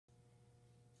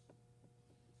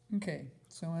Okay,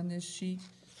 so on this sheet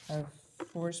of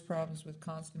force problems with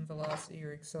constant velocity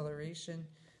or acceleration,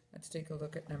 let's take a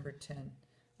look at number 10.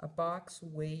 A box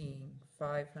weighing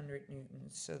 500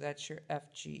 newtons, so that's your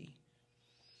FG,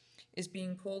 is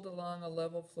being pulled along a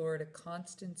level floor at a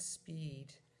constant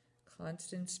speed.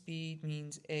 Constant speed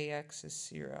means AX is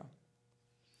 0.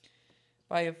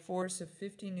 By a force of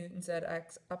 50 newtons that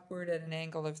acts upward at an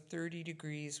angle of 30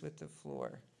 degrees with the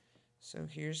floor. So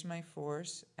here's my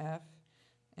force, F,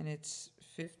 and it's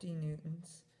 50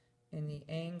 newtons, and the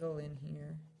angle in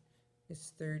here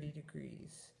is 30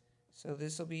 degrees. So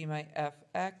this will be my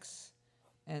Fx,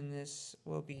 and this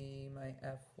will be my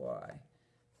Fy.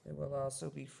 There will also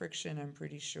be friction, I'm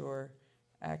pretty sure,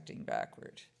 acting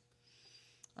backward.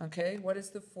 Okay, what is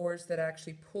the force that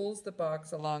actually pulls the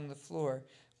box along the floor?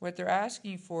 What they're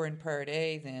asking for in part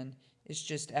A then is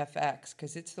just Fx,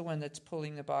 because it's the one that's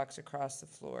pulling the box across the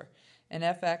floor. And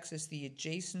Fx is the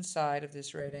adjacent side of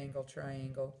this right angle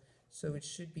triangle, so it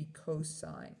should be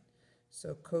cosine.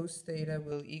 So cos theta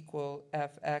will equal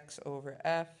Fx over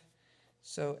F,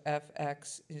 so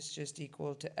Fx is just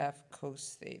equal to F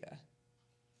cos theta.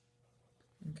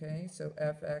 Okay, so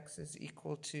Fx is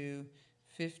equal to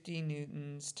 50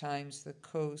 newtons times the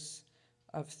cos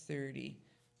of 30.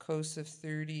 Cos of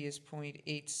 30 is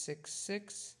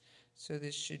 0.866, so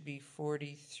this should be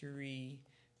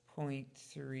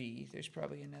 43.3. There's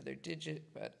probably another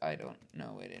digit, but I don't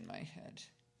know it in my head.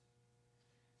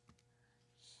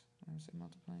 What was I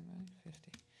multiplying by?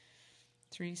 50.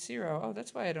 30. Oh,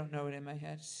 that's why I don't know it in my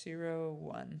head.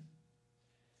 0.1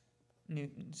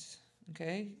 newtons.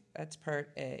 Okay, that's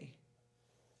part A.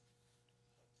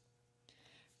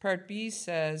 Part B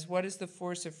says, what is the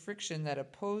force of friction that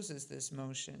opposes this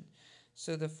motion?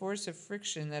 So the force of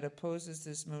friction that opposes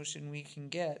this motion we can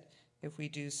get if we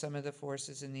do some of the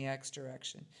forces in the x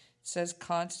direction. It says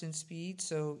constant speed,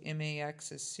 so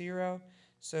max is 0,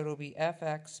 so it'll be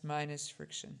Fx minus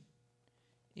friction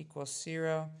equals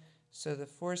 0. So the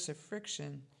force of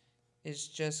friction is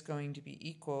just going to be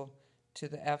equal to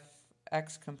the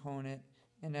Fx component,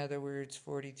 in other words,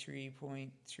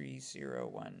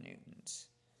 43.301 newtons.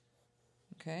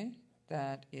 Okay,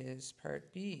 that is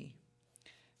part B.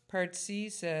 Part C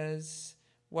says,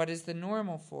 what is the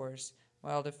normal force?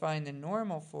 Well, to find the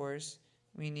normal force,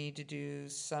 we need to do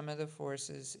some of the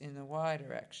forces in the y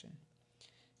direction.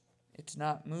 It's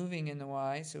not moving in the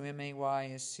y, so MAY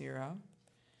is 0.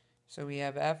 So we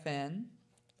have Fn,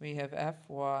 we have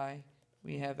Fy,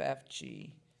 we have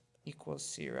Fg equals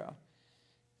 0.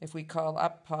 If we call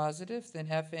up positive, then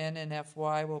Fn and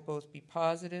Fy will both be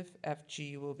positive,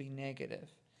 Fg will be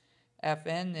negative.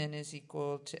 Fn then is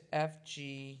equal to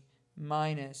Fg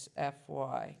minus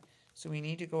Fy. So we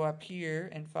need to go up here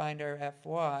and find our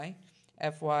Fy.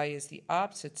 Fy is the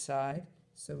opposite side,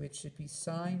 so it should be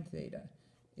sine theta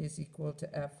is equal to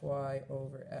Fy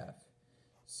over F.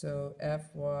 So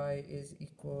Fy is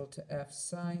equal to F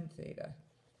sine theta.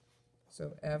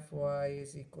 So Fy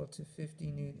is equal to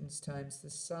 50 newtons times the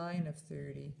sine of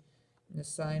 30, and the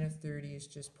sine of 30 is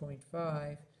just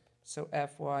 0.5, so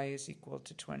Fy is equal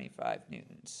to 25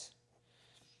 newtons.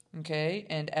 Okay,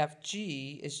 and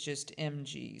Fg is just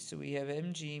mg, so we have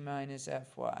mg minus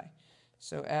Fy.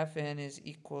 So Fn is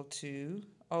equal to,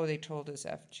 oh, they told us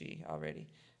Fg already,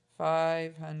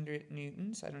 500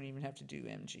 newtons, I don't even have to do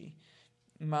mg,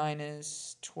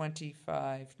 minus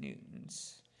 25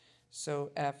 newtons.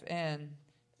 So Fn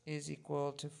is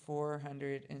equal to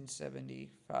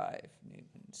 475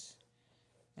 newtons.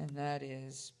 And that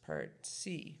is part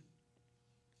C.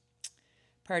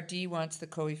 Part D wants the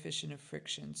coefficient of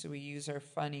friction, so we use our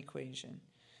Fun equation.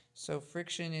 So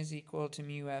friction is equal to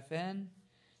mu Fn,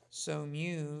 so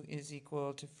mu is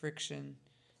equal to friction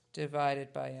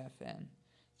divided by Fn.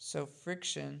 So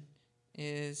friction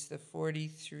is the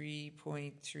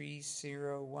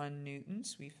 43.301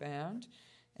 newtons we found,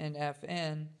 and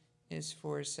Fn is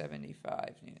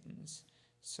 475 newtons.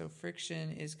 So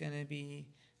friction is going to be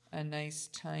a nice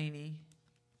tiny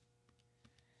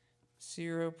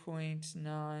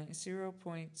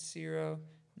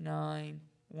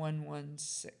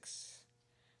 0.09116.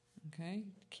 Okay,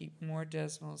 keep more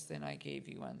decimals than I gave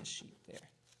you on the sheet there.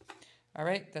 All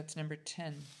right, that's number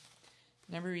 10.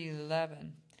 Number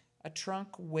 11, a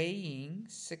trunk weighing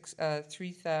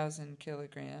 3,000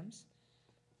 kilograms,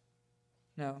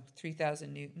 no,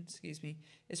 3,000 newtons, excuse me,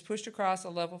 is pushed across a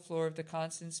level floor of the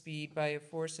constant speed by a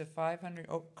force of 500,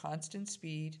 constant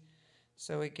speed,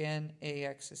 so again,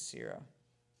 AX is 0.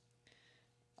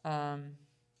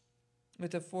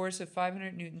 With a force of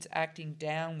 500 newtons acting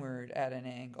downward at an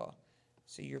angle.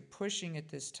 So you're pushing at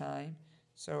this time,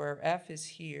 so our F is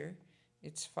here,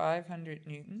 it's 500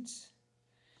 newtons,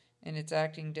 and it's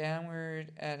acting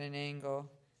downward at an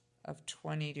angle of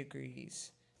 20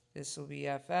 degrees. This will be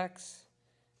Fx,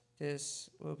 this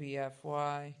will be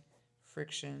Fy,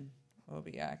 friction will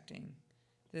be acting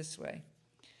this way.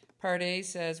 Part A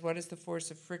says, what is the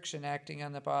force of friction acting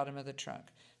on the bottom of the trunk?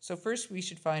 So first we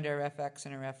should find our Fx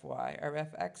and our Fy. Our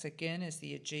Fx, again, is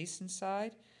the adjacent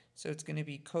side, so it's going to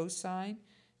be cosine,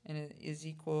 and it is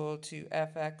equal to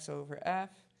Fx over F.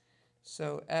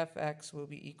 So Fx will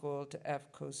be equal to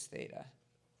F cos theta.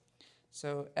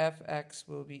 So Fx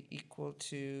will be equal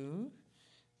to,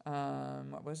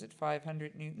 what was it,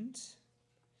 500 newtons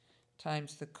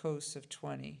times the cos of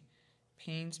 20.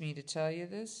 Pains me to tell you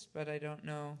this, but I don't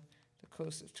know the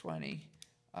cos of 20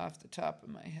 off the top of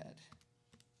my head.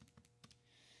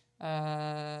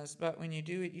 But when you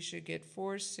do it, you should get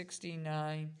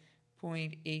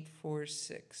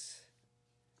 469.846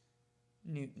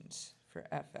 newtons for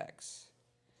Fx.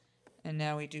 And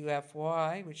now we do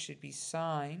Fy, which should be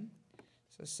sine.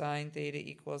 So sine theta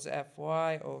equals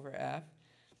Fy over F.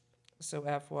 So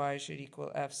Fy should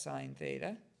equal F sine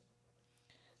theta.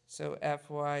 So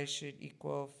Fy should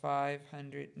equal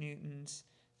 500 newtons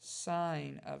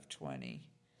sine of 20.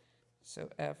 So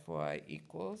Fy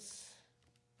equals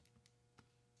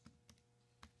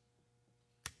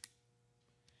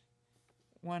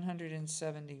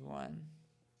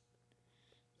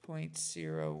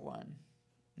 171.01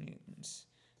 newtons.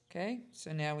 Okay,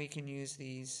 so now we can use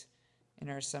these in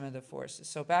our sum of the forces.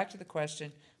 So back to the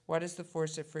question, what is the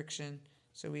force of friction?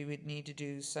 So we would need to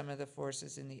do sum of the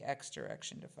forces in the x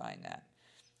direction to find that.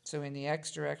 So in the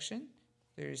x direction,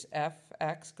 there's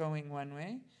Fx going one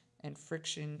way and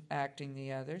friction acting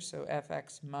the other. So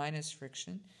Fx minus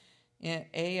friction.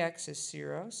 Ax is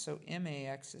 0, so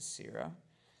Max is 0.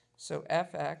 So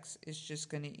Fx is just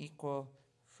going to equal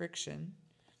friction,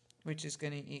 which is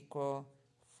going to equal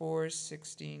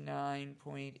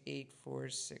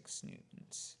 469.846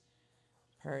 newtons.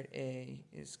 Part A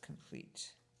is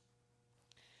complete.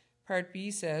 Part B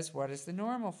says, what is the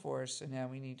normal force? So now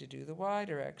we need to do the y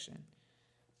direction.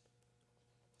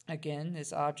 Again,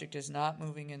 this object is not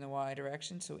moving in the y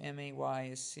direction, so MAY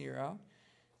is 0.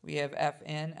 We have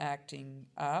Fn acting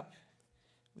up.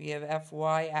 We have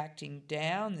Fy acting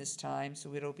down this time,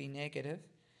 so it'll be negative.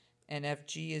 And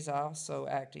Fg is also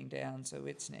acting down, so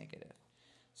it's negative.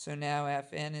 So now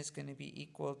Fn is going to be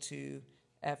equal to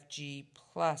Fg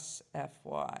plus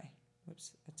Fy.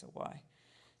 Whoops, that's a y.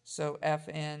 So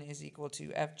Fn is equal to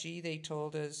Fg, they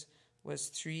told us, was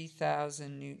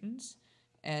 3,000 newtons.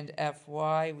 And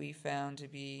Fy we found to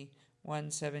be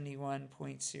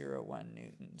 171.01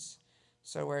 newtons.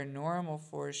 So our normal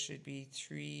force should be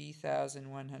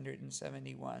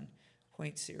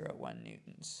 3,171.01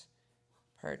 newtons.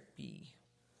 Part B.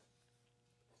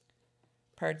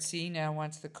 Part C now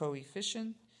wants the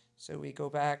coefficient. So we go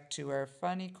back to our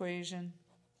Fun equation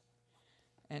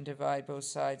and divide both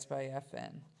sides by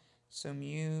Fn. So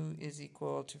mu is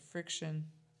equal to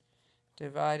friction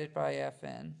divided by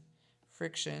Fn.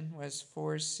 Friction was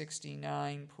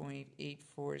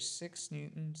 469.846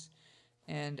 newtons,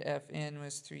 and Fn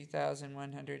was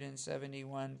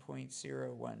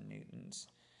 3,171.01 newtons.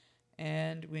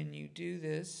 And when you do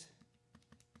this,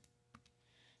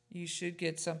 you should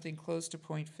get something close to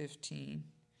 0.15.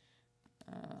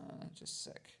 Just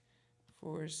a sec.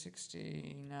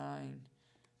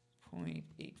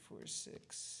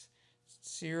 469.846.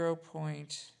 0.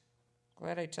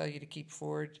 Glad I tell you to keep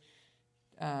forward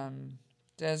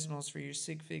decimals for your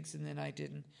sig figs, and then I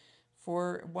didn't.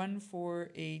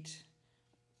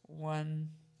 1481,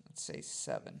 let's say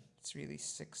 7. It's really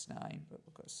 69, but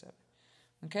we'll go 7.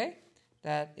 Okay,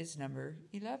 that is number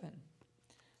 11.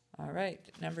 All right,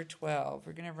 number 12.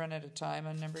 We're going to run out of time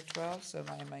on number 12, so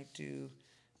I might do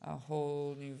a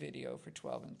whole new video for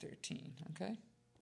 12 and 13, okay?